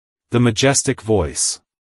The majestic voice.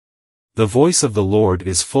 The voice of the Lord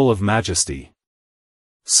is full of majesty.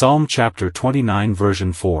 Psalm chapter 29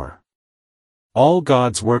 version 4. All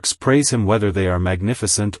God's works praise him, whether they are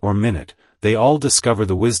magnificent or minute, they all discover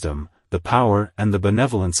the wisdom, the power and the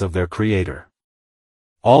benevolence of their Creator.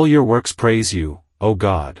 All your works praise you, O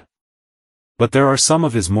God. But there are some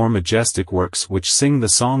of his more majestic works which sing the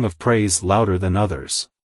song of praise louder than others.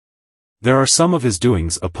 There are some of his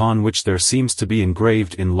doings upon which there seems to be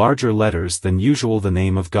engraved in larger letters than usual the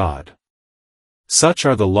name of God. Such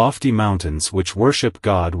are the lofty mountains which worship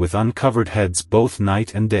God with uncovered heads both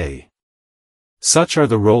night and day. Such are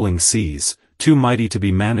the rolling seas, too mighty to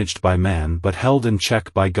be managed by man but held in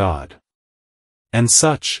check by God. And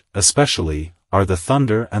such, especially, are the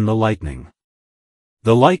thunder and the lightning.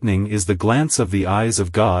 The lightning is the glance of the eyes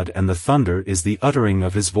of God, and the thunder is the uttering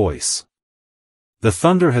of his voice. The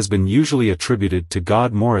thunder has been usually attributed to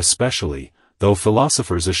God more especially, though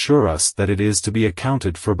philosophers assure us that it is to be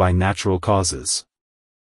accounted for by natural causes.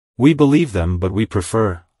 We believe them, but we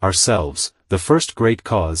prefer, ourselves, the first great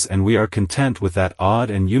cause, and we are content with that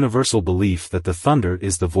odd and universal belief that the thunder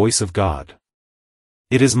is the voice of God.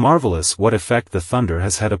 It is marvelous what effect the thunder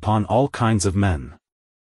has had upon all kinds of men.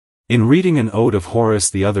 In reading an ode of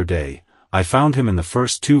Horace the other day, I found him in the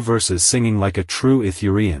first 2 verses singing like a true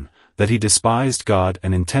Ithurian, that he despised God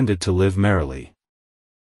and intended to live merrily.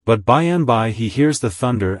 But by and by he hears the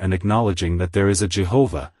thunder, and acknowledging that there is a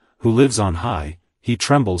Jehovah, who lives on high, he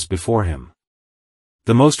trembles before him.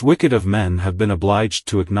 The most wicked of men have been obliged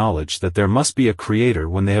to acknowledge that there must be a Creator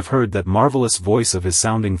when they have heard that marvelous voice of his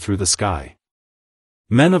sounding through the sky.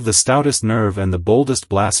 Men of the stoutest nerve and the boldest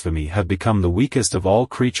blasphemy have become the weakest of all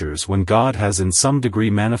creatures when God has in some degree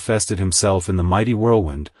manifested himself in the mighty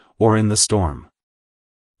whirlwind, or in the storm.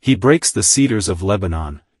 He breaks the cedars of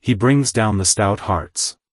Lebanon, he brings down the stout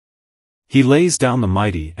hearts. He lays down the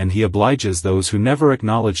mighty, and he obliges those who never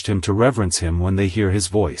acknowledged him to reverence him when they hear his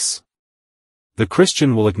voice. The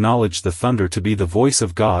Christian will acknowledge the thunder to be the voice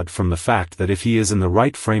of God from the fact that if he is in the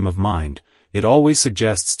right frame of mind, it always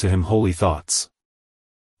suggests to him holy thoughts.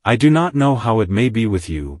 I do not know how it may be with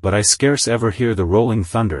you, but I scarce ever hear the rolling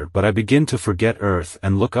thunder but I begin to forget earth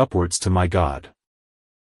and look upwards to my God.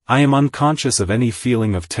 I am unconscious of any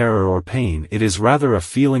feeling of terror or pain, it is rather a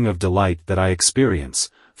feeling of delight that I experience,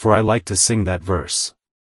 for I like to sing that verse.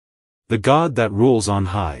 The God that rules on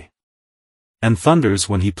high, and thunders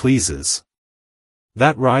when he pleases,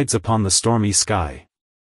 that rides upon the stormy sky,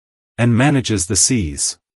 and manages the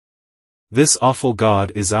seas. This awful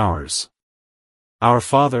God is ours, our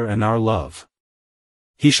Father and our love.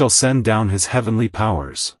 He shall send down his heavenly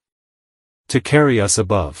powers to carry us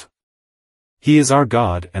above. He is our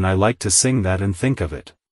God, and I like to sing that and think of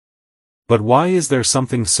it. But why is there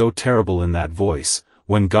something so terrible in that voice,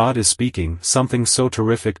 when God is speaking, something so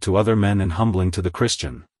terrific to other men and humbling to the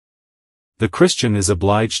Christian? The Christian is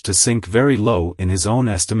obliged to sink very low in his own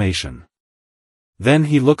estimation. Then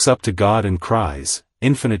he looks up to God and cries,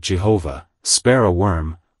 "Infinite Jehovah, spare a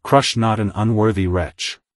worm, crush not an unworthy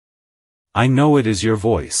wretch. I know it is your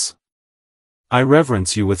voice. I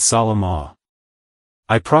reverence you with solemn awe.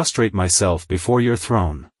 I prostrate myself before your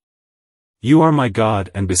throne. You are my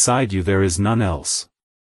God, and beside you there is none else."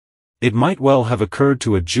 It might well have occurred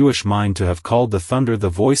to a Jewish mind to have called the thunder the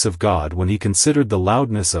voice of God when he considered the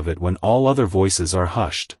loudness of it when all other voices are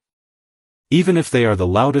hushed. Even if they are the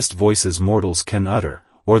loudest voices mortals can utter,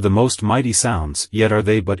 or the most mighty sounds, yet are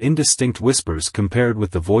they but indistinct whispers compared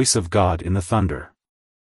with the voice of God in the thunder.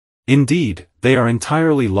 Indeed, they are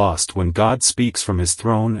entirely lost when God speaks from his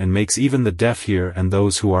throne and makes even the deaf hear and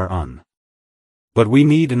those who are un. But we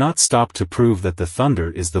need not stop to prove that the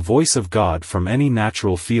thunder is the voice of God from any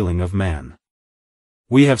natural feeling of man.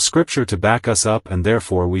 We have Scripture to back us up, and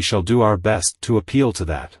therefore we shall do our best to appeal to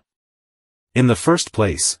that. In the first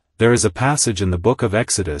place, there is a passage in the book of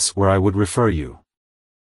Exodus where I would refer you.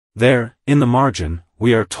 There, in the margin,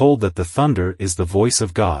 we are told that the thunder is the voice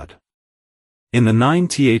of God. In the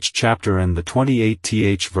 9th chapter and the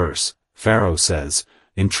 28th verse, Pharaoh says,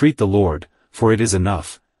 "Entreat the Lord, for it is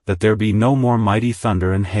enough, that there be no more mighty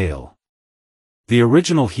thunder and hail." The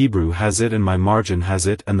original Hebrew has it, and my margin has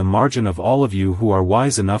it, and the margin of all of you who are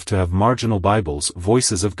wise enough to have marginal Bibles,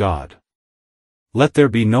 voices of God. Let there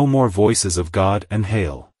be no more voices of God and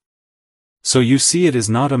hail. So you see, it is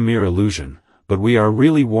not a mere illusion, but we are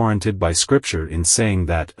really warranted by Scripture in saying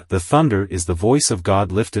that the thunder is the voice of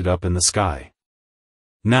God lifted up in the sky.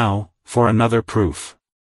 Now, for another proof.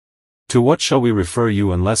 To what shall we refer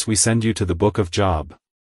you unless we send you to the book of Job?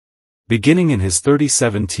 Beginning in his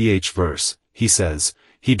 37th verse, he says,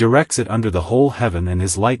 "He directs it under the whole heaven and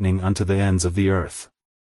his lightning unto the ends of the earth."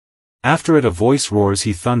 After it a voice roars,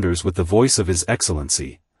 he thunders with the voice of his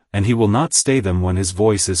excellency, and he will not stay them when his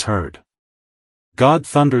voice is heard. God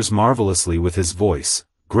thunders marvelously with his voice,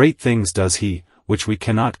 great things does he, which we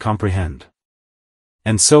cannot comprehend.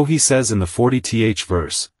 And so he says in the 40th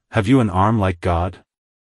verse, have you an arm like God?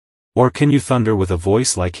 Or can you thunder with a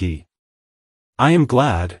voice like he? I am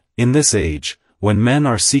glad, in this age, when men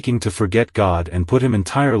are seeking to forget God and put him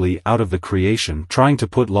entirely out of the creation, trying to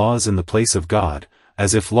put laws in the place of God,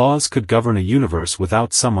 as if laws could govern a universe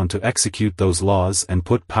without someone to execute those laws and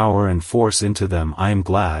put power and force into them. I am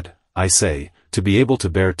glad, I say, to be able to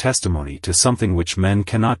bear testimony to something which men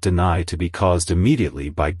cannot deny to be caused immediately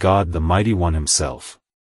by God the Mighty One himself.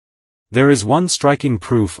 There is one striking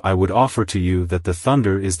proof I would offer to you that the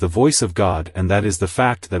thunder is the voice of God, and that is the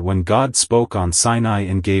fact that when God spoke on Sinai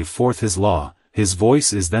and gave forth his law, his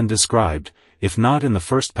voice is then described, if not in the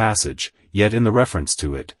first passage, yet in the reference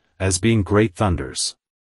to it, as being great thunders.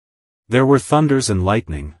 There were thunders and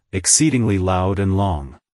lightning, exceedingly loud and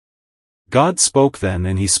long. God spoke then,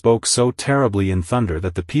 and he spoke so terribly in thunder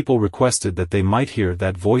that the people requested that they might hear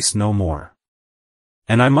that voice no more.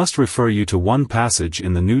 And I must refer you to one passage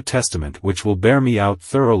in the New Testament which will bear me out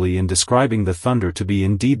thoroughly in describing the thunder to be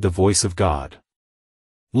indeed the voice of God.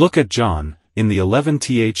 Look at John, in the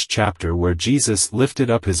 11th chapter, where Jesus lifted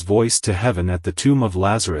up his voice to heaven at the tomb of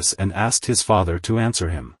Lazarus and asked his Father to answer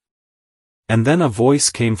him. And then a voice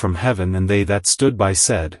came from heaven, and they that stood by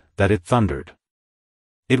said, that it thundered.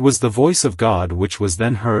 It was the voice of God which was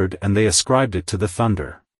then heard, and they ascribed it to the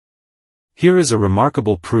thunder. Here is a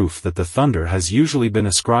remarkable proof that the thunder has usually been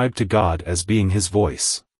ascribed to God as being his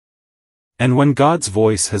voice. And when God's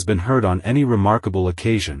voice has been heard on any remarkable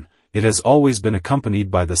occasion, it has always been accompanied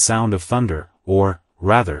by the sound of thunder, or,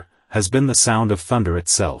 rather, has been the sound of thunder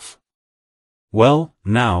itself. Well,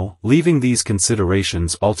 now, leaving these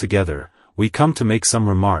considerations altogether, we come to make some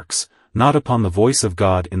remarks, not upon the voice of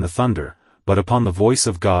God in the thunder, but upon the voice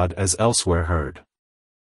of God as elsewhere heard.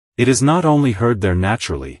 It is not only heard there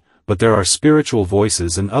naturally, but there are spiritual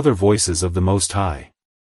voices and other voices of the Most High.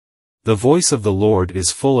 The voice of the Lord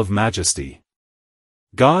is full of majesty.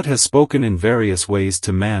 God has spoken in various ways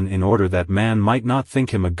to man in order that man might not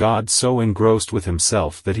think him a God so engrossed with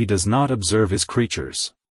himself that he does not observe his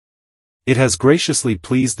creatures. It has graciously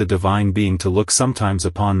pleased the divine being to look sometimes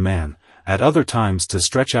upon man, at other times to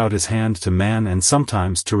stretch out his hand to man, and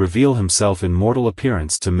sometimes to reveal himself in mortal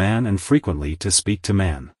appearance to man, and frequently to speak to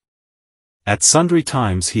man. At sundry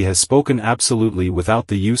times he has spoken absolutely without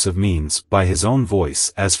the use of means, by his own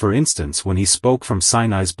voice, as for instance when he spoke from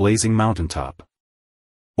Sinai's blazing mountaintop.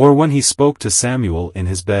 Or when he spoke to Samuel in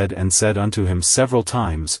his bed and said unto him several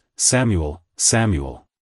times, Samuel, Samuel.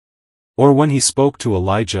 Or when he spoke to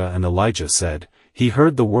Elijah and Elijah said, he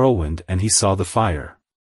heard the whirlwind and he saw the fire.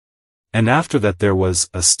 And after that there was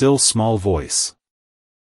a still small voice.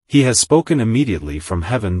 He has spoken immediately from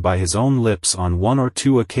heaven by his own lips on one or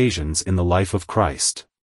two occasions in the life of Christ.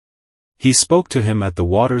 He spoke to him at the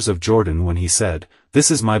waters of Jordan when he said,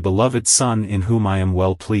 This is my beloved Son in whom I am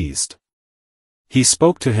well pleased. He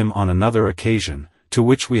spoke to him on another occasion, to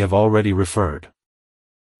which we have already referred.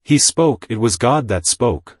 He spoke, it was God that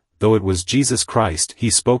spoke, though it was Jesus Christ. He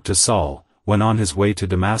spoke to Saul, when on his way to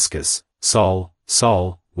Damascus, Saul,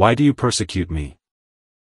 Saul, why do you persecute me?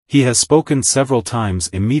 He has spoken several times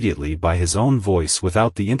immediately by his own voice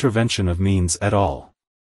without the intervention of means at all.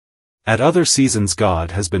 At other seasons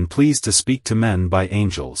God has been pleased to speak to men by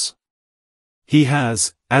angels. He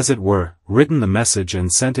has, as it were, written the message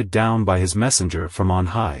and sent it down by his messenger from on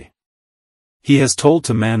high. He has told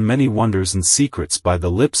to man many wonders and secrets by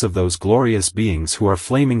the lips of those glorious beings who are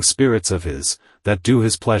flaming spirits of his, that do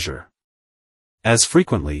his pleasure. As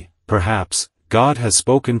frequently, perhaps, God has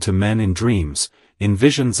spoken to men in dreams, in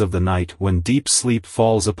visions of the night when deep sleep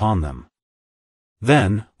falls upon them.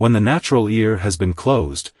 Then, when the natural ear has been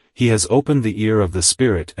closed, he has opened the ear of the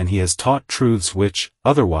Spirit, and he has taught truths which,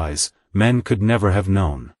 otherwise, men could never have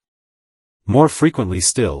known. More frequently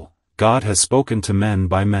still, God has spoken to men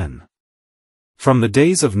by men. From the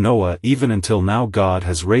days of Noah even until now God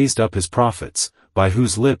has raised up his prophets, by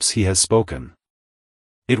whose lips he has spoken.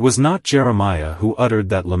 It was not Jeremiah who uttered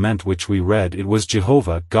that lament which we read, it was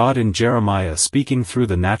Jehovah God in Jeremiah speaking through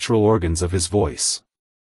the natural organs of his voice.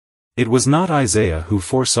 It was not Isaiah who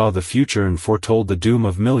foresaw the future and foretold the doom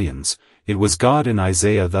of millions, it was God in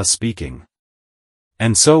Isaiah thus speaking.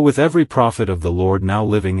 And so with every prophet of the Lord now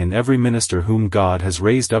living and every minister whom God has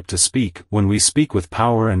raised up to speak, when we speak with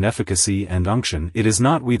power and efficacy and unction, it is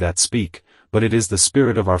not we that speak, but it is the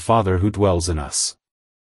Spirit of our Father who dwells in us.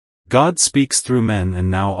 God speaks through men, and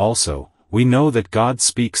now also, we know that God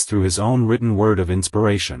speaks through his own written word of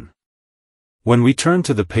inspiration. When we turn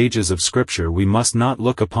to the pages of Scripture, we must not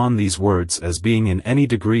look upon these words as being in any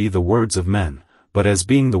degree the words of men, but as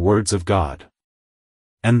being the words of God.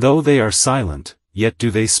 And though they are silent, yet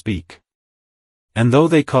do they speak. And though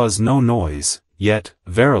they cause no noise, yet,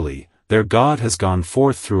 verily, their God has gone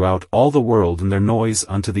forth throughout all the world, and their noise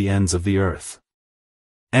unto the ends of the earth.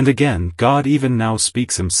 And again, God even now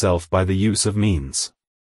speaks himself by the use of means.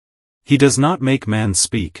 He does not make man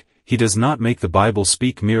speak, he does not make the Bible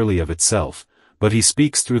speak merely of itself, but he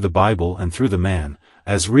speaks through the Bible and through the man,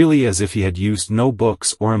 as really as if he had used no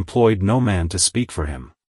books or employed no man to speak for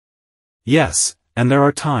him. Yes, and there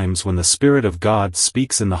are times when the Spirit of God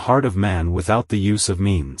speaks in the heart of man without the use of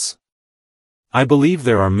means. I believe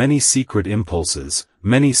there are many secret impulses,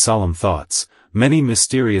 many solemn thoughts, many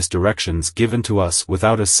mysterious directions given to us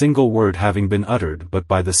without a single word having been uttered, but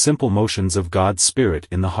by the simple motions of God's Spirit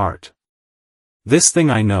in the heart. This thing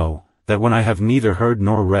I know, that when I have neither heard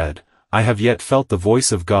nor read, I have yet felt the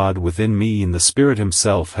voice of God within me, and the Spirit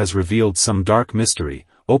himself has revealed some dark mystery,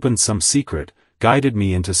 opened some secret, guided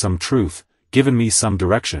me into some truth, given me some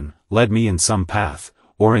direction, led me in some path,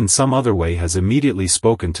 or in some other way has immediately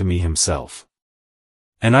spoken to me himself.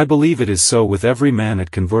 And I believe it is so with every man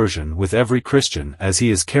at conversion, with every Christian as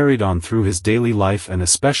he is carried on through his daily life, and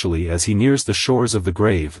especially as he nears the shores of the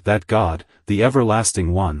grave, that God, the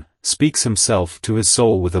everlasting one, speaks himself to his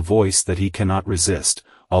soul with a voice that he cannot resist,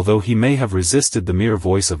 although he may have resisted the mere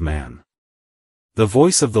voice of man. The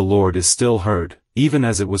voice of the Lord is still heard, even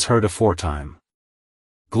as it was heard aforetime.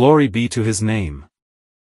 Glory be to his name.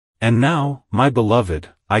 And now, my beloved,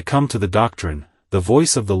 I come to the doctrine, the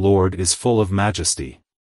voice of the Lord is full of majesty.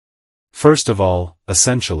 First of all,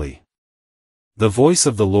 essentially, the voice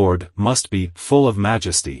of the Lord must be full of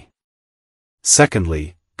majesty.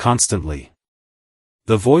 Secondly, constantly,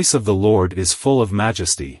 the voice of the Lord is full of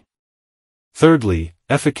majesty. Thirdly,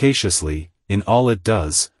 efficaciously, in all it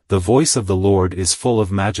does, the voice of the Lord is full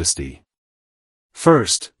of majesty.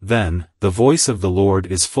 First, then, the voice of the Lord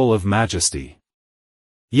is full of majesty.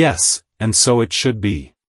 Yes, and so it should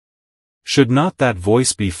be. Should not that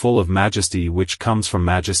voice be full of majesty which comes from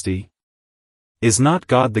majesty? Is not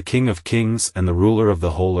God the King of kings and the ruler of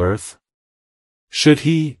the whole earth? Should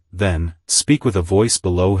he, then, speak with a voice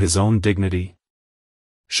below his own dignity?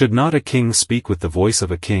 Should not a king speak with the voice of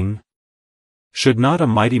a king? Should not a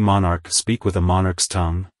mighty monarch speak with a monarch's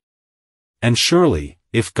tongue? And surely,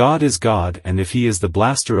 if God is God, and if he is the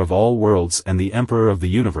blaster of all worlds and the emperor of the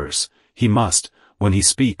universe, he must, when he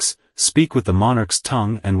speaks, speak with the monarch's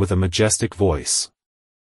tongue and with a majestic voice.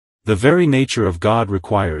 The very nature of God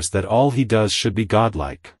requires that all he does should be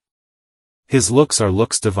godlike. His looks are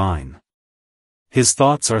looks divine. His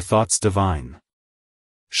thoughts are thoughts divine.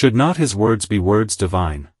 Should not his words be words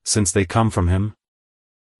divine, since they come from him?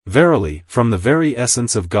 Verily, from the very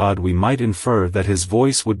essence of God we might infer that his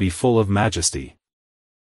voice would be full of majesty.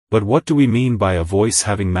 But what do we mean by a voice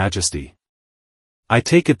having majesty? I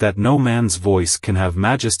take it that no man's voice can have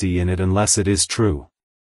majesty in it unless it is true.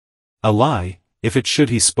 A lie, if it should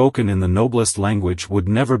be spoken in the noblest language, would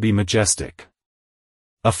never be majestic.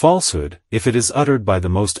 A falsehood, if it is uttered by the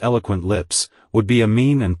most eloquent lips, would be a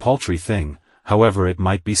mean and paltry thing, however it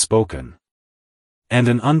might be spoken. And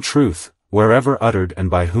an untruth, wherever uttered and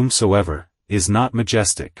by whomsoever, is not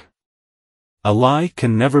majestic. A lie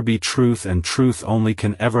can never be truth, and truth only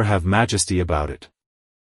can ever have majesty about it.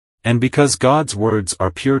 And because God's words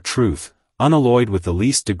are pure truth, unalloyed with the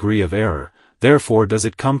least degree of error, therefore does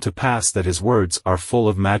it come to pass that his words are full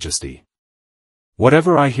of majesty.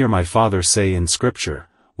 Whatever I hear my Father say in Scripture,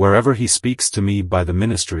 wherever he speaks to me by the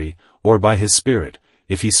ministry, or by his Spirit,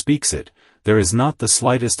 if he speaks it, there is not the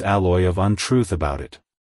slightest alloy of untruth about it.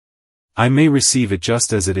 I may receive it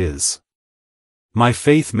just as it is. My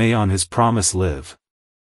faith may on his promise live.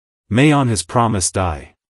 May on his promise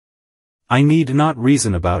die. I need not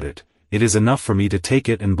reason about it, it is enough for me to take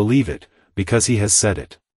it and believe it, because he has said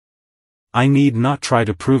it. I need not try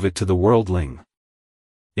to prove it to the worldling.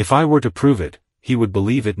 If I were to prove it, he would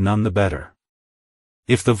believe it none the better.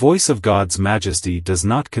 If the voice of God's majesty does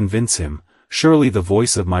not convince him, surely the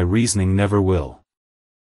voice of my reasoning never will.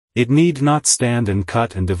 It need not stand and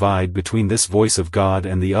cut and divide between this voice of God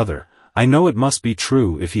and the other. I know it must be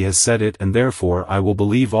true if he has said it, and therefore I will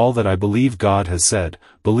believe all that I believe God has said,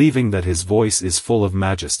 believing that his voice is full of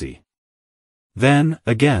majesty. Then,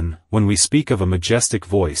 again, when we speak of a majestic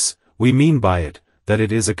voice, we mean by it, that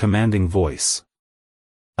it is a commanding voice.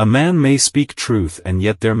 A man may speak truth, and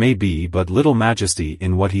yet there may be but little majesty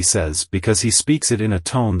in what he says, because he speaks it in a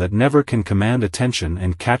tone that never can command attention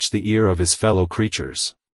and catch the ear of his fellow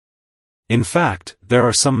creatures. In fact, there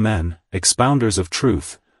are some men, expounders of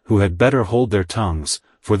truth, who had better hold their tongues,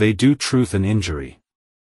 for they do truth an injury.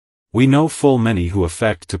 We know full many who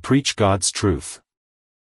affect to preach God's truth.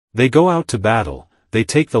 They go out to battle, they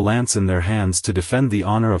take the lance in their hands to defend the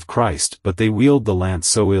honor of Christ, but they wield the lance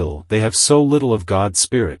so ill, they have so little of God's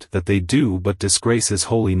Spirit that they do but disgrace His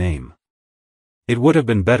holy name. It would have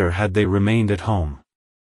been better had they remained at home.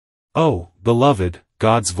 Oh, beloved,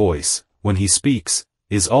 God's voice, when He speaks,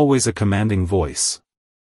 is always a commanding voice.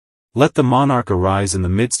 Let the monarch arise in the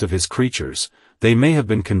midst of his creatures, they may have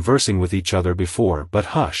been conversing with each other before, but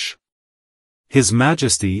hush! His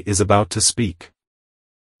Majesty is about to speak.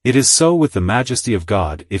 It is so with the majesty of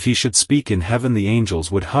God. If He should speak in heaven, the angels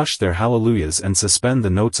would hush their hallelujahs and suspend the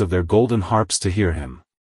notes of their golden harps to hear Him.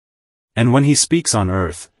 And when He speaks on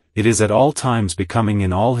earth, it is at all times becoming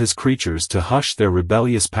in all His creatures to hush their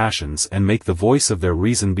rebellious passions and make the voice of their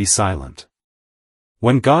reason be silent.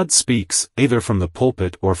 When God speaks, either from the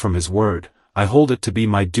pulpit or from His word, I hold it to be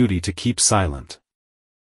my duty to keep silent.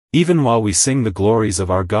 Even while we sing the glories of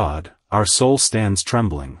our God, our soul stands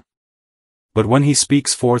trembling. But when He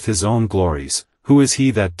speaks forth His own glories, who is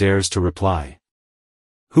he that dares to reply?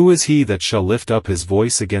 Who is he that shall lift up his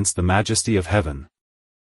voice against the majesty of heaven?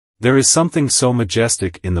 There is something so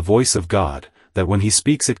majestic in the voice of God, that when He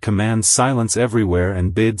speaks it commands silence everywhere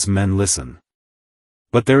and bids men listen.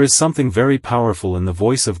 But there is something very powerful in the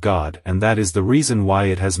voice of God, and that is the reason why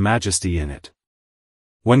it has majesty in it.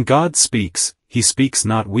 When God speaks, He speaks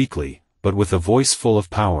not weakly, but with a voice full of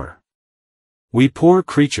power. We poor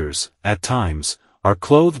creatures, at times, are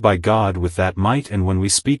clothed by God with that might, and when we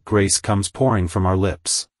speak grace comes pouring from our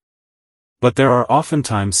lips. But there are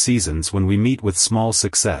oftentimes seasons when we meet with small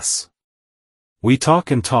success. We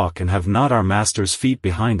talk and have have our Master's feet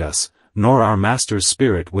behind us, nor our Master's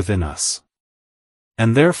Spirit within us.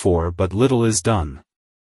 And therefore but little is done.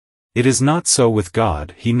 It is not so with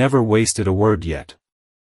God. He never wasted a word yet.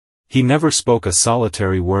 He never spoke a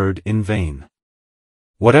solitary word in vain.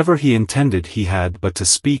 Whatever He intended He had but to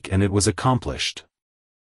speak, and it was accomplished.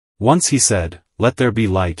 Once He said, "Let there be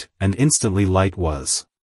light," and instantly light was.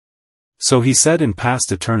 So He said in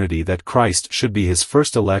past eternity that Christ should be His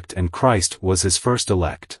first elect, and Christ was His first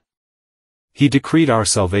elect. He decreed our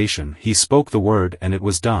salvation, He spoke the word, and it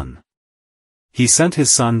was done. He sent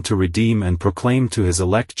His Son to redeem and proclaim to His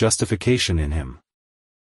elect justification in Him.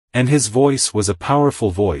 And His voice was a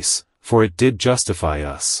powerful voice, for it did justify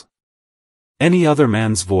us. Any other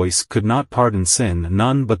man's voice could not pardon sin,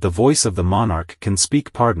 none but the voice of the monarch can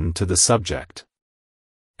speak pardon to the subject.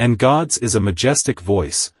 And God's is a majestic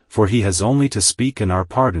voice, for He has only to speak and our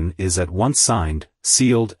pardon is at once signed,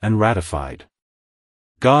 sealed, and ratified.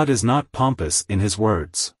 God is not pompous in His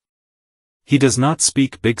words. He does not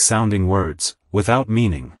speak big-sounding words, without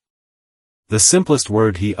meaning. The simplest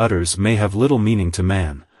word He utters may have little meaning to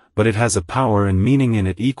man, but it has a power and meaning in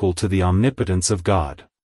it equal to the omnipotence of God.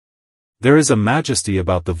 There is a majesty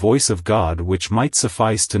about the voice of God which might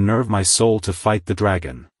suffice to nerve my soul to fight the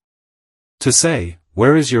dragon. To say,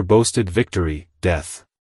 "Where is your boasted victory, death?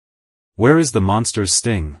 Where is the monster's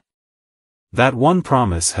sting?" That one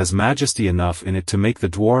promise has majesty enough in it to make the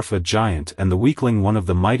dwarf a giant and the weakling one of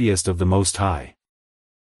the mightiest of the Most High.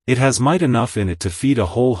 It has might enough in it to feed a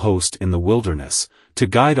whole host in the wilderness, to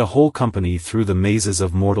guide a whole company through the mazes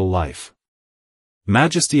of mortal life.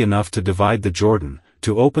 Majesty enough to divide the Jordan,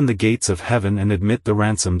 to open the gates of heaven and admit the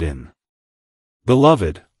ransomed in.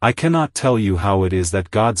 Beloved, I cannot tell you how it is that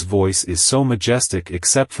God's voice is so majestic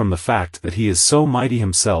except from the fact that He is so mighty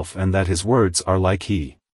Himself and that His words are like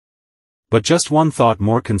He. But just one thought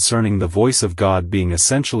more concerning the voice of God being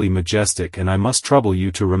essentially majestic, and I must trouble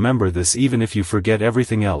you to remember this even if you forget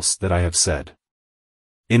everything else that I have said.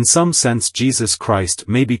 In some sense Jesus Christ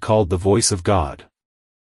may be called the voice of God.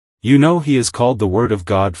 You know He is called the Word of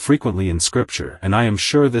God frequently in Scripture, and I am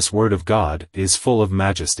sure this Word of God is full of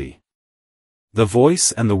majesty. The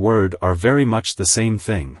voice and the Word are very much the same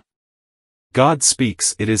thing. God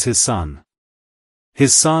speaks, it is His Son.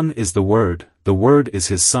 His Son is the Word is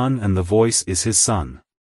His Son, and the voice is His Son.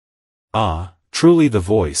 Ah, truly the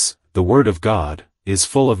voice, the Word of God, is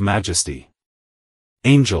full of majesty.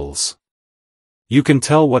 Angels. You can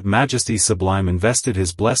tell what majesty sublime invested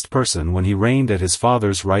His blessed person when He reigned at His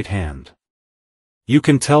Father's right hand. You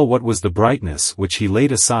can tell what was the brightness which He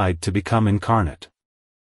laid aside to become incarnate.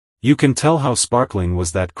 You can tell how sparkling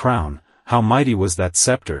was that crown, how mighty was that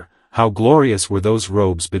scepter, how glorious were those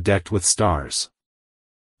robes bedecked with stars.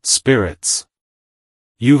 Spirits.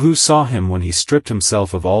 You who saw Him when He stripped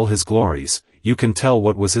Himself of all His glories, you can tell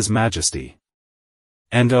what was His majesty.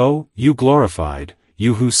 And oh, you glorified,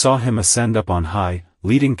 you who saw Him ascend up on high,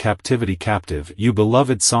 leading captivity captive, you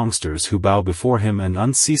beloved songsters who bow before Him and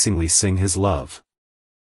unceasingly sing His love.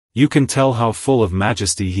 You can tell how full of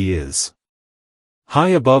majesty he is. High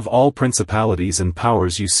above all principalities and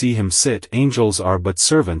powers you see him sit. Angels are but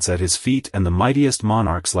servants at his feet, and the mightiest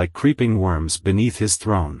monarchs like creeping worms beneath his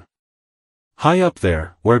throne. High up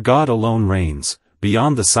there, where God alone reigns,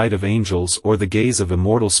 beyond the sight of angels or the gaze of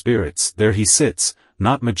immortal spirits, there he sits,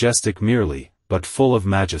 not majestic merely, but full of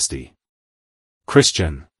majesty.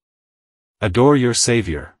 Christian, adore your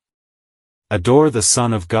Savior. Adore the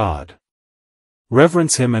Son of God.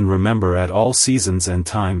 Reverence him and remember at all seasons and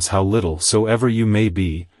times how little soever you may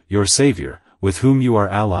be, your Savior, with whom you are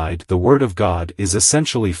allied, the Word of God, is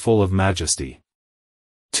essentially full of majesty.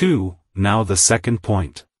 2. Now the second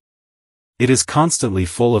point. It is constantly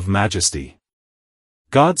full of majesty.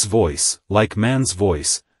 God's voice, like man's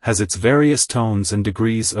voice, has its various tones and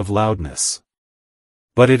degrees of loudness.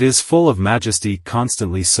 But it is full of majesty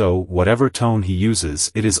constantly, so whatever tone he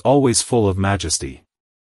uses, it is always full of majesty.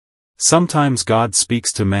 Sometimes God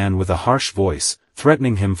speaks to man with a harsh voice,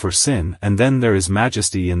 threatening him for sin, and then there is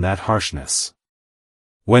majesty in that harshness.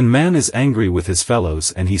 When man is angry with his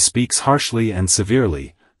fellows and he speaks harshly and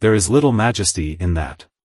severely, there is little majesty in that.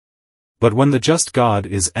 But when the just God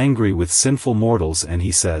is angry with sinful mortals and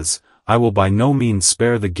he says, I will by no means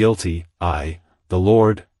spare the guilty, I, the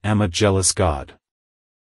Lord, am a jealous God.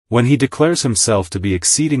 When he declares himself to be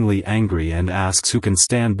exceedingly angry and asks who can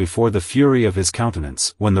stand before the fury of his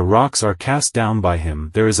countenance, when the rocks are cast down by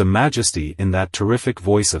him, there is a majesty in that terrific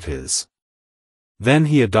voice of his. Then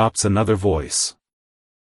he adopts another voice.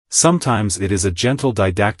 Sometimes it is a gentle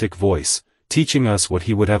didactic voice, teaching us what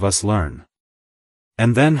he would have us learn.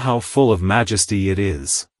 And then how full of majesty it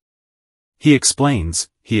is. He explains,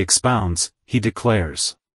 he expounds, he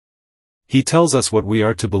declares. He tells us what we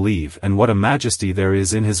are to believe, and what a majesty there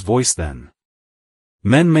is in his voice then.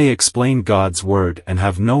 Men may explain God's word and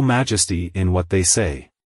have no majesty in what they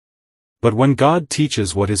say. But when God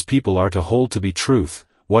teaches what his people are to hold to be truth,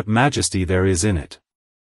 what majesty there is in it.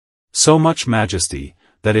 So much majesty,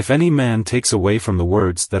 that if any man takes away from the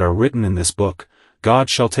words that are written in this book,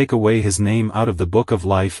 God shall take away his name out of the book of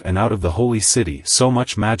life and out of the holy city. So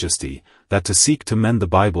much majesty, that to seek to mend the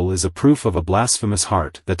Bible is a proof of a blasphemous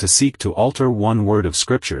heart, that to seek to alter one word of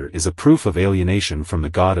Scripture is a proof of alienation from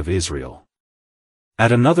the God of Israel.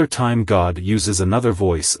 At another time God uses another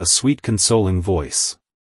voice, a sweet consoling voice.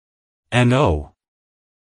 And oh!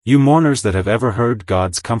 You mourners that have ever heard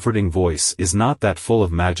God's comforting voice, is not that full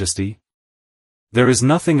of majesty? There is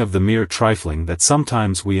nothing of the mere trifling that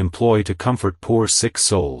sometimes we employ to comfort poor sick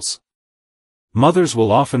souls. Mothers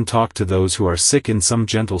will often talk to those who are sick in some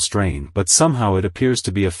gentle strain, but somehow it appears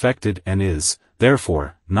to be affected and is,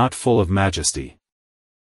 therefore, not full of majesty.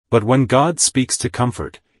 But when God speaks to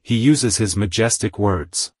comfort, he uses his majestic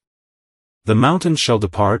words. The mountains shall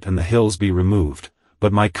depart and the hills be removed,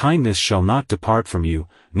 but my kindness shall not depart from you,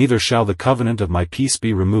 neither shall the covenant of my peace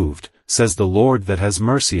be removed, says the Lord that has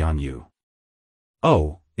mercy on you.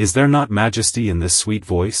 Oh, is there not majesty in this sweet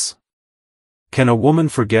voice? Can a woman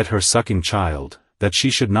forget her sucking child, that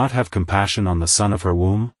she should not have compassion on the son of her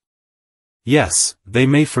womb? Yes, they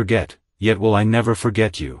may forget, yet will I never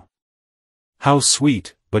forget you. How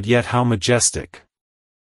sweet, but yet how majestic.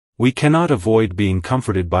 We cannot avoid being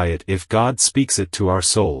comforted by it if God speaks it to our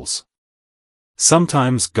souls.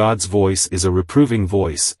 Sometimes God's voice is a reproving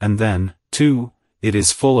voice, and then, too, it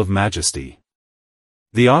is full of majesty.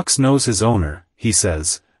 The ox knows his owner, he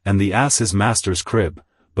says, and the ass his master's crib,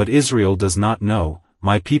 but Israel does not know,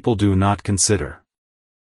 my people do not consider.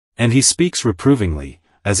 And he speaks reprovingly,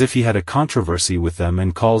 as if he had a controversy with them,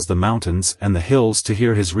 and calls the mountains and the hills to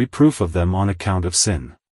hear his reproof of them on account of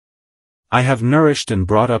sin. I have nourished and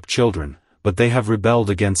brought up children, but they have rebelled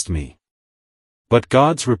against me. But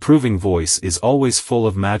God's reproving voice is always full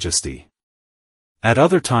of majesty. At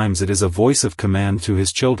other times it is a voice of command to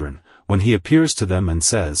his children, when he appears to them and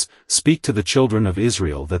says, Speak to the children of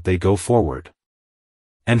Israel that they go forward.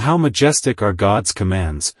 And how majestic are God's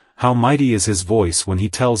commands, how mighty is his voice when he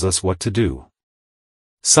tells us what to do.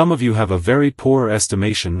 Some of you have a very poor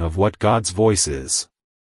estimation of what God's voice is.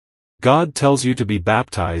 God tells you to be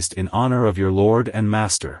baptized in honor of your Lord and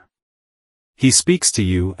Master. He speaks to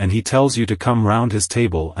you and he tells you to come round his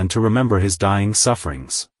table and to remember his dying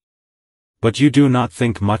sufferings. But you do not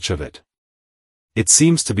think much of it. It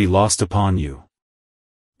seems to be lost upon you.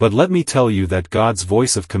 But let me tell you that God's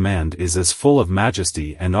voice of command is as full of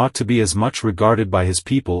majesty and ought to be as much regarded by his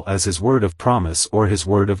people as his word of promise or his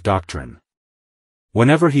word of doctrine.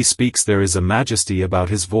 Whenever he speaks there is a majesty about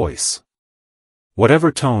his voice.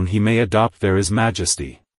 Whatever tone he may adopt there is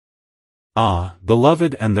majesty. Ah,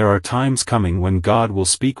 beloved, and there are times coming when God will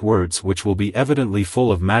speak words which will be evidently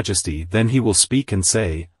full of majesty. Then he will speak and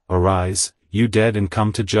say, Arise, you dead and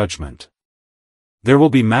come to judgment. There will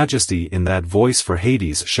be majesty in that voice, for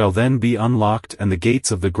Hades shall then be unlocked and the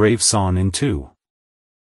gates of the grave sawn in two.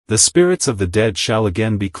 The spirits of the dead shall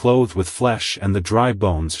again be clothed with flesh, and the dry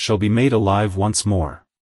bones shall be made alive once more.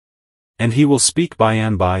 And he will speak by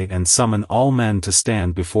and by and summon all men to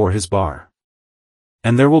stand before his bar.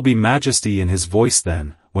 And there will be majesty in his voice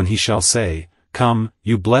then, when he shall say, Come,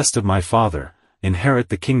 you blessed of my Father, inherit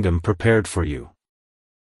the kingdom prepared for you.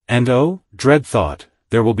 And oh, dread thought,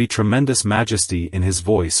 there will be tremendous majesty in his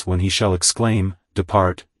voice when he shall exclaim,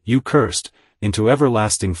 Depart, you cursed, into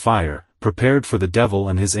everlasting fire, prepared for the devil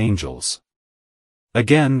and his angels.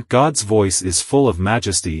 Again, God's voice is full of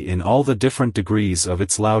majesty in all the different degrees of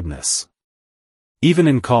its loudness. Even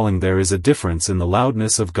in calling there is a difference in the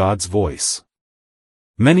loudness of God's voice.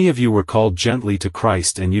 Many of you were called gently to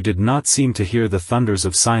Christ, and you did not seem to hear the thunders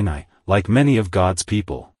of Sinai, like many of God's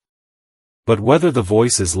people. But whether the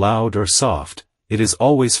voice is loud or soft, it is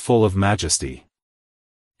always full of majesty.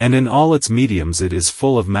 And in all its mediums it is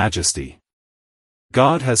full of majesty.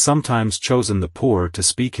 God has sometimes chosen the poor to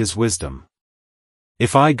speak his wisdom.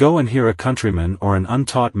 If I go and hear a countryman or an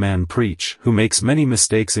untaught man preach, who makes many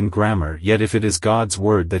mistakes in grammar, yet if it is God's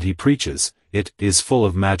word that he preaches, it is full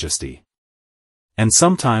of majesty. And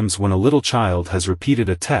sometimes when a little child has repeated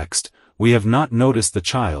a text, we have not noticed the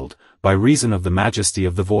child, by reason of the majesty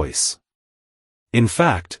of the voice. In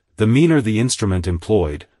fact, the meaner the instrument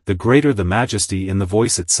employed, the greater the majesty in the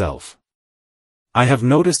voice itself. I have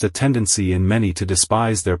noticed a tendency in many to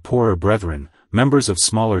despise their poorer brethren, members of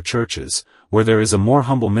smaller churches, where there is a more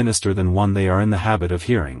humble minister than one they are in the habit of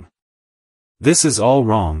hearing. This is all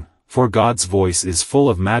wrong, for God's voice is full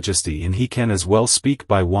of majesty, and he can as well speak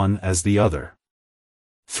by one as the other.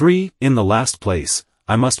 3. In the last place,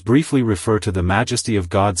 I must briefly refer to the majesty of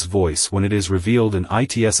God's voice when it is revealed in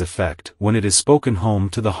its effect, when it is spoken home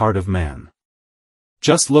to the heart of man.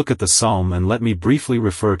 Just look at the psalm and let me briefly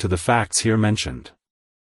refer to the facts here mentioned.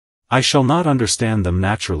 I shall not understand them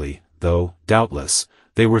naturally, though, doubtless,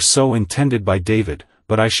 they were so intended by David,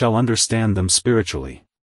 but I shall understand them spiritually.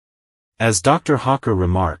 As Dr. Hawker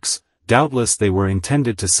remarks, doubtless they were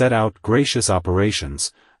intended to set out gracious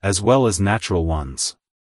operations, as well as natural ones.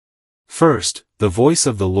 First, the voice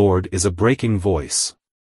of the Lord is a breaking voice.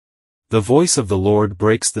 The voice of the Lord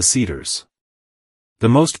breaks the cedars. The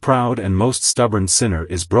most proud and most stubborn sinner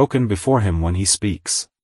is broken before him when he speaks.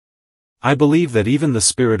 I believe that even the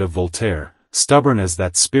spirit of Voltaire, stubborn as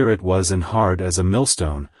that spirit was and hard as a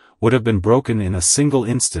millstone, would have been broken in a single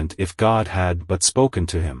instant if God had but spoken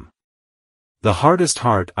to him. The hardest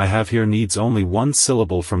heart I have here needs only one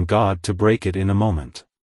syllable from God to break it in a moment.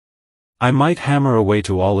 I might hammer away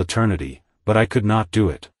to all eternity, but I could not do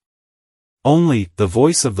it. Only, the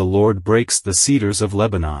voice of the Lord breaks the cedars of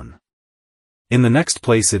Lebanon. In the next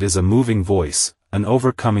place it is a moving voice, an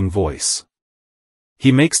overcoming voice.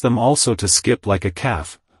 He makes them also to skip like a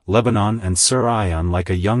calf, Lebanon and Sir Ion like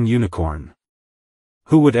a young unicorn.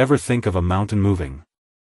 Who would ever think of a mountain moving?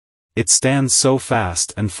 It stands so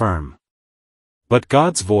fast and firm. But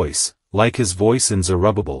God's voice, like his voice in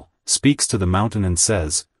Zerubbabel, speaks to the mountain and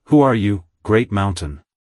says, Who are you, great mountain?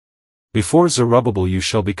 Before Zerubbabel you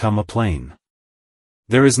shall become a plain.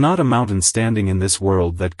 There is not a mountain standing in this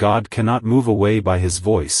world that God cannot move away by his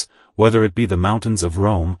voice, whether it be the mountains of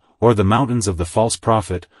Rome, or the mountains of the false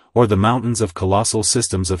prophet, or the mountains of colossal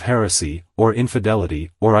systems of heresy, or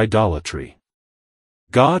infidelity, or idolatry.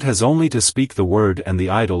 God has only to speak the word and the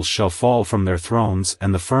idols shall fall from their thrones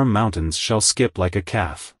and the firm mountains shall skip like a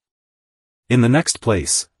calf. In the next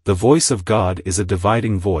place, the voice of God is a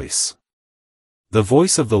dividing voice. The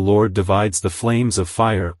voice of the Lord divides the flames of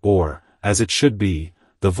fire, or, as it should be,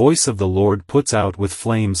 the voice of the Lord puts out with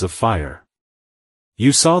flames of fire.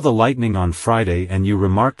 You saw the lightning on Friday and you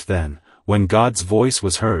remarked then, when God's voice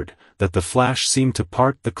was heard, that the flash seemed to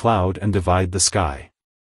part the cloud and divide the sky.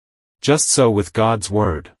 Just so with God's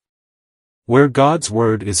word. Where God's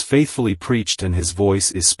word is faithfully preached and his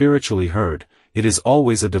voice is spiritually heard, it is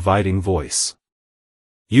always a dividing voice.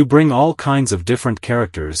 You bring all kinds of different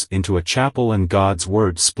characters into a chapel and God's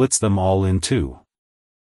word splits them all in two.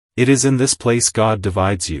 It is in this place God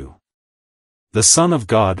divides you. The Son of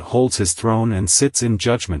God holds his throne and sits in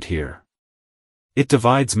judgment here. It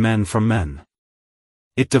divides men from men.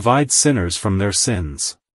 It divides sinners from their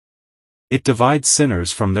sins. It divides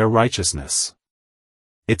sinners from their righteousness.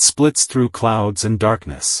 It splits through clouds and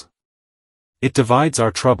darkness. It divides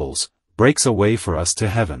our troubles, breaks a way for us to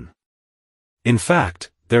heaven. In fact,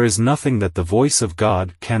 there is nothing that the voice of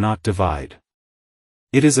God cannot divide.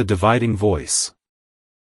 It is a dividing voice.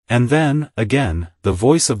 And then, again, the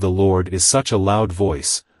voice of the Lord is such a loud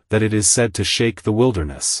voice, that it is said to shake the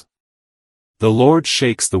wilderness. The Lord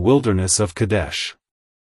shakes the wilderness of Kadesh.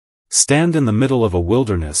 Stand in the middle of a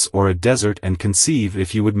wilderness or a desert and conceive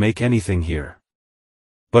if you would make anything here.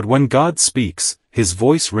 But when God speaks, his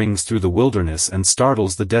voice rings through the wilderness and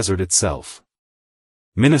startles the desert itself.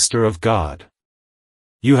 Minister of God.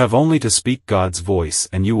 You have only to speak God's voice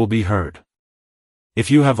and you will be heard.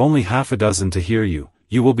 If you have only half a dozen to hear you,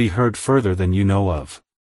 you will be heard further than you know of.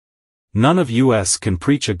 None of us can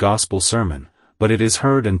preach a gospel sermon, but it is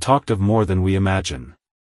heard and talked of more than we imagine.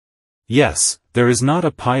 Yes, there is not a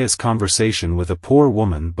pious conversation with a poor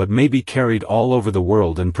woman but may be carried all over the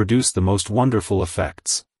world and produce the most wonderful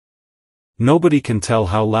effects. Nobody can tell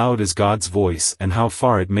how loud is God's voice and how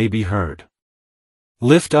far it may be heard.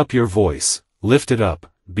 Lift up your voice, lift it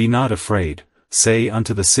up, be not afraid, say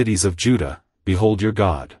unto the cities of Judah, Behold your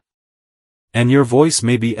God. And your voice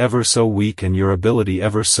may be ever so weak and your ability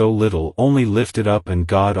ever so little, only lift it up, and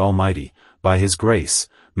God Almighty, by his grace,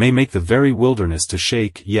 may make the very wilderness to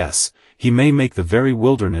shake. Yes, he may make the very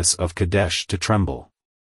wilderness of Kadesh to tremble.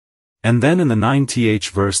 And then in the 9th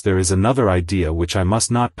verse there is another idea which I must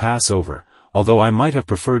not pass over, although I might have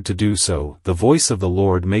preferred to do so. The voice of the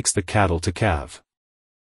Lord makes the cattle to calve.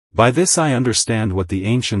 By this I understand what the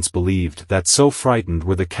ancients believed, that so frightened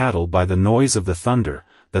were the cattle by the noise of the thunder,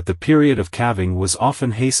 that the period of calving was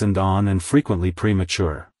often hastened on and frequently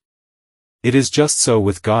premature. It is just so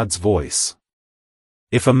with God's voice.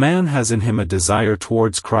 If a man has in him a desire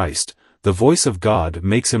towards Christ, the voice of God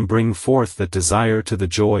makes him bring forth that desire to the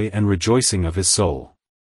joy and rejoicing of his soul.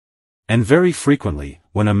 And very frequently,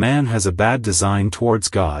 when a man has a bad design towards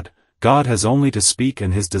God, God has only to speak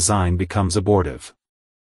and his design becomes abortive.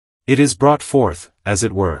 It is brought forth, as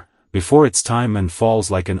it were, before its time and falls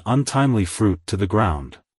like an untimely fruit to the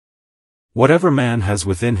ground. Whatever man has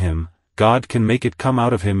within him, God can make it come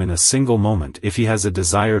out of him in a single moment. If he has a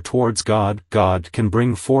desire towards God, God can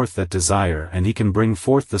bring forth that desire, and he can bring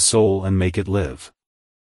forth the soul and make it live.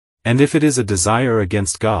 And if it is a desire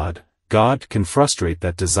against God, God can frustrate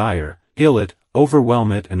that desire, kill it,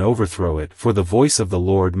 overwhelm it and overthrow it, for the voice of the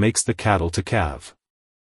Lord makes the cattle to calve.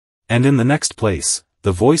 And in the next place,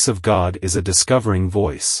 the voice of God is a discovering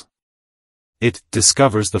voice. It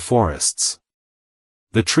discovers the forests.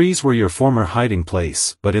 The trees were your former hiding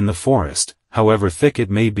place, but in the forest, however thick it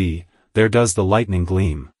may be, there does the lightning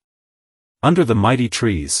gleam. Under the mighty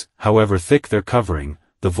trees, however thick their covering,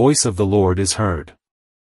 the voice of the Lord is heard.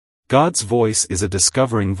 God's voice is a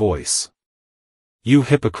discovering voice. You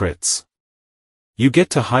hypocrites! You get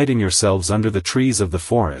to hiding yourselves under the trees of the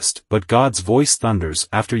forest, but God's voice thunders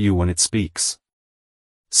after you when it speaks.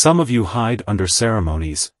 Some of you hide under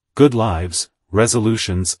ceremonies, good lives,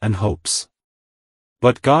 resolutions and hopes.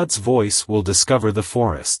 But God's voice will discover the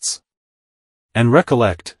forests. And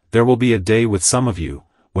recollect, there will be a day with some of you,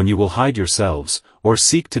 when you will hide yourselves, or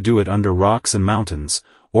seek to do it under rocks and mountains,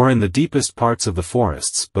 or in the deepest parts of the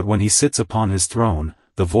forests, but when he sits upon his throne,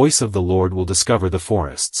 the voice of the Lord will discover the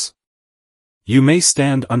forests. You may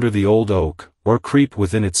stand under the old oak, or creep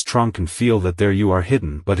within its trunk and feel that there you are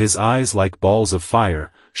hidden, but his eyes like balls of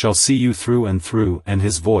fire, shall see you through, and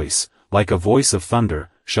his voice, like a voice of thunder,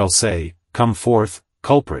 shall say, Come forth,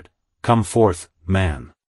 culprit, come forth,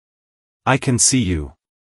 man. I can see you.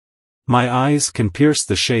 My eyes can pierce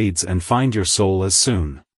the shades and find your soul as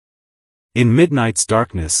soon in midnight's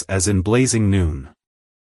darkness as in blazing noon.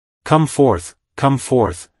 Come forth,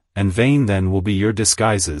 and vain then will be your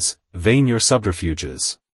disguises, vain your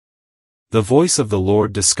subterfuges. The voice of the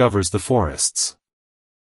Lord discovers the forests.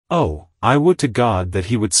 Oh, I would to God that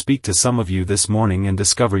he would speak to some of you this morning and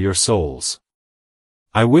discover your souls.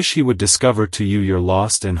 I wish he would discover to you your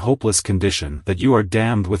lost and hopeless condition, that you are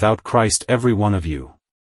damned without Christ, every one of you.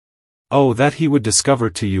 Oh, that he would discover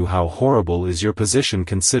to you how horrible is your position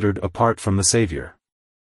considered apart from the Savior.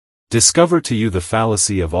 Discover to you the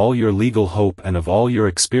fallacy of all your legal hope and of all your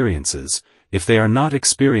experiences, if they are not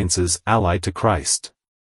experiences allied to Christ.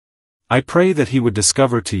 I pray that he would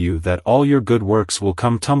discover to you that all your good works will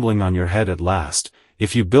come tumbling on your head at last,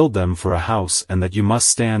 if you build them for a house, and that you must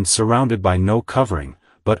stand surrounded by no covering,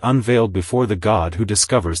 but unveiled before the God who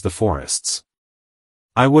discovers the forests.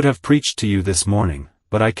 I would have preached to you this morning,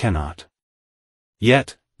 but I cannot.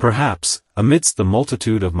 Yet, perhaps, amidst the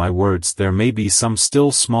multitude of my words there may be some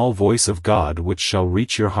still small voice of God which shall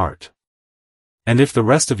reach your heart. And if the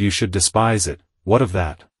rest of you should despise it, what of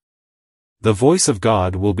that? The voice of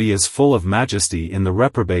God will be as full of majesty in the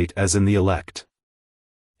reprobate as in the elect.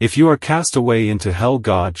 If you are cast away into hell,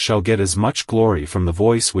 God shall get as much glory from the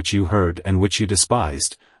voice which you heard and which you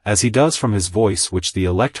despised, as he does from his voice which the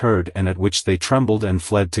elect heard and at which they trembled and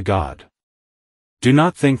fled to God. Do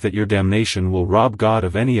not think that your damnation will rob God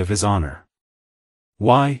of any of his honor.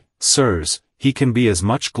 Why, sirs, he can be as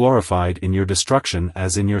much glorified in your destruction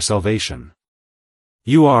as in your salvation.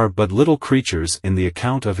 You are but little creatures in the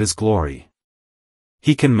account of his glory.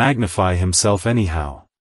 He can magnify himself anyhow.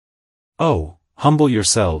 Oh, humble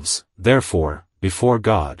yourselves, therefore, before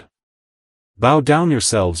God. Bow down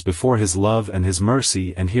yourselves before his love and his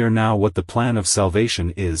mercy, and hear now what the plan of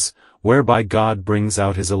salvation is, whereby God brings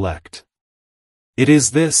out his elect. It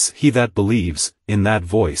is this: he that believes, in that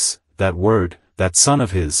voice, that word, that Son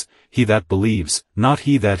of his, he that believes, not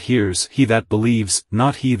he that hears, he that believes,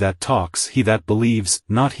 not he that talks, he that believes,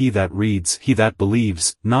 not he that reads, he that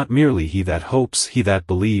believes, not merely he that hopes, he that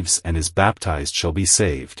believes and is baptized shall be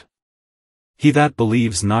saved. He that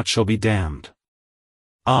believes not shall be damned.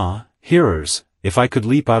 Ah, hearers, if I could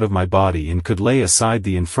leap out of my body and could lay aside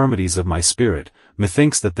the infirmities of my spirit,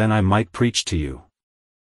 methinks that then I might preach to you.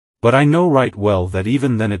 But I know right well that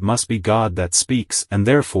even then it must be God that speaks, and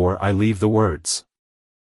therefore I leave the words.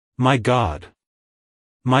 My God,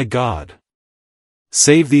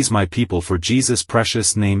 save these my people for Jesus'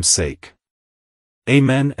 precious name's sake.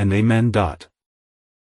 Amen and amen.